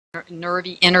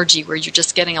nervy energy where you're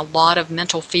just getting a lot of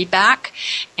mental feedback,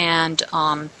 and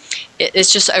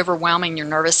it's just overwhelming your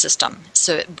nervous system.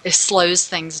 So it slows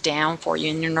things down for you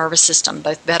in your nervous system,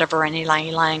 both vetiver and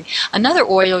ylang-ylang. Another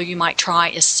oil you might try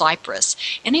is cypress.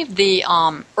 Any of the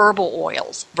herbal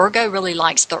oils. Virgo really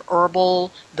likes the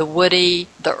herbal, the woody,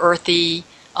 the earthy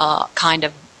kind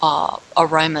of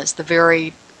aromas, the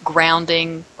very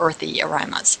grounding, earthy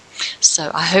aromas. So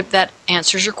I hope that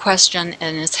answers your question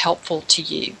and is helpful to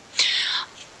you.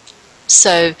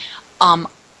 So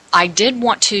I did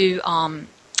want to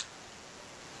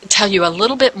tell you a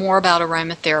little bit more about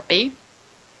aromatherapy.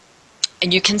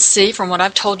 And you can see from what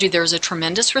I've told you, there's a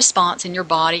tremendous response in your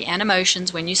body and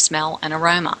emotions when you smell an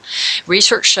aroma.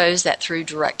 Research shows that through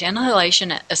direct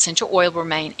inhalation, essential oil will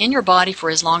remain in your body for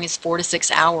as long as 4 to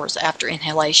 6 hours after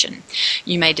inhalation.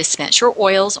 You may dispense your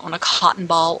oils on a cotton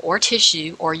ball or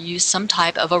tissue, or use some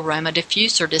type of aroma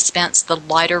diffuser to dispense the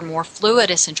lighter, more fluid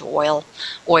essential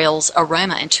oils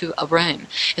aroma into a room.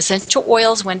 Essential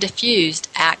oils, when diffused,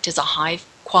 act as a high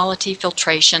quality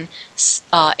filtration,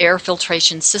 air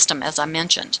filtration system, as I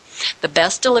mentioned. The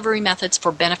best delivery methods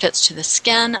for benefits to the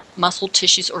skin, muscle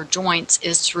tissues, or joints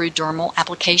is through dermal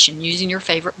application using your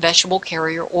favorite vegetable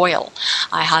carrier oil.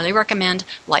 I highly recommend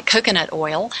like coconut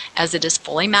oil, as it is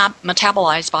fully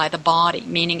metabolized by the body,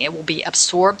 meaning it will be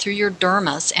absorbed through your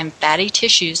dermis and fatty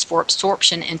tissues for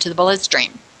absorption into the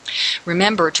bloodstream.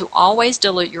 Remember to always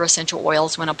dilute your essential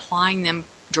oils when applying them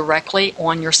directly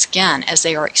on your skin, as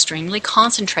they are extremely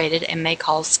concentrated and may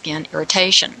cause skin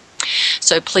irritation.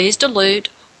 So please dilute,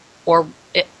 or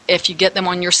if you get them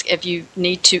on your, if you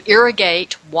need to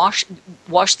irrigate, wash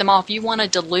them off. You want to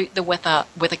dilute them with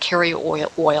a carrier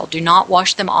oil. Do not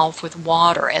wash them off with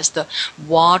water, as the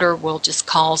water will just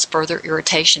cause further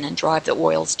irritation and drive the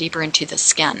oils deeper into the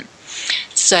skin.